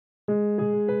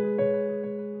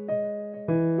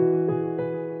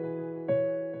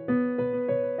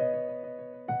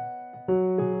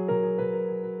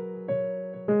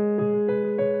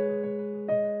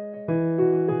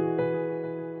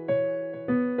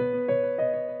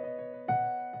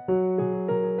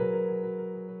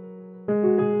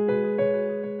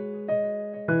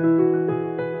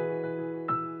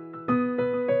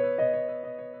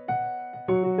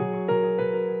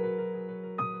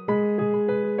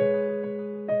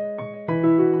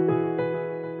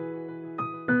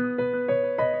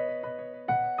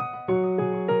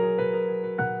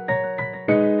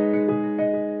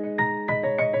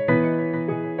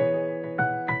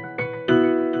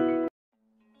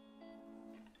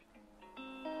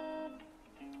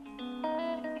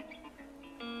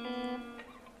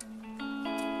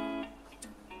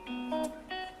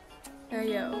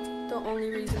only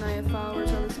reason I have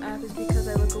followers on this app is because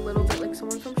I look a little bit like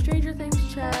someone from Stranger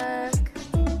Things. Check.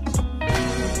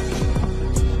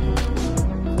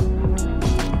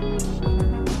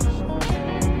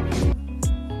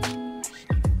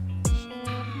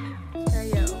 Hey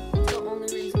yo, the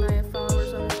only reason I have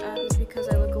followers on this app is because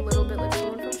I look a little bit like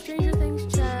someone from Stranger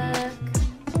Things. Check.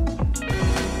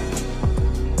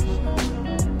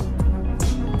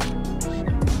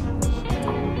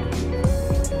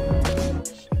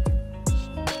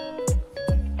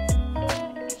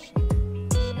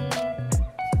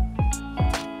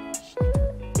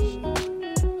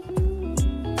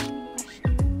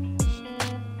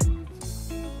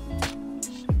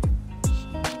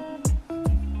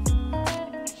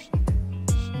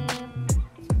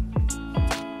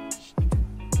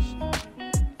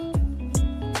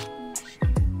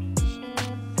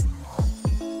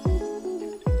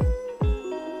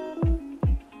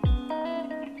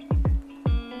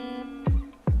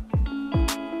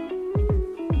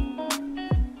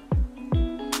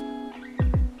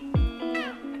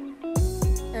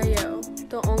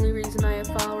 The only reason I have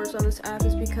followers on this app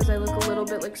is because I look a little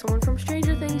bit like someone from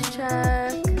Stranger Things.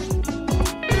 Check.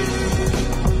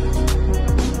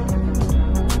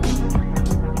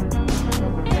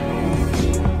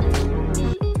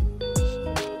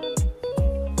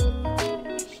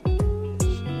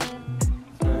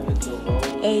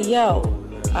 Hey yo,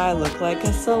 I look like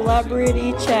a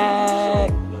celebrity.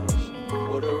 Check.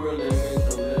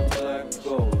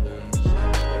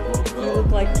 You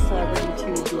look like a celebrity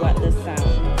too. Duet this sound.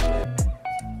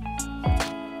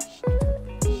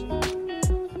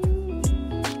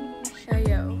 Hey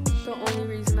yo, the only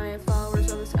reason I have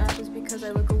followers on this app is because I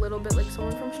look a little bit like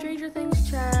someone from Stranger Things.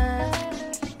 Check.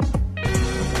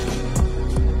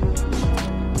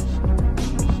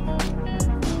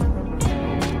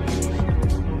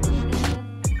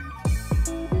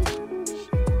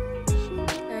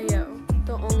 Hey yo,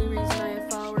 the only reason I have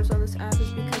followers on this app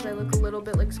is because I look a little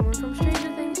bit like someone from Stranger Things.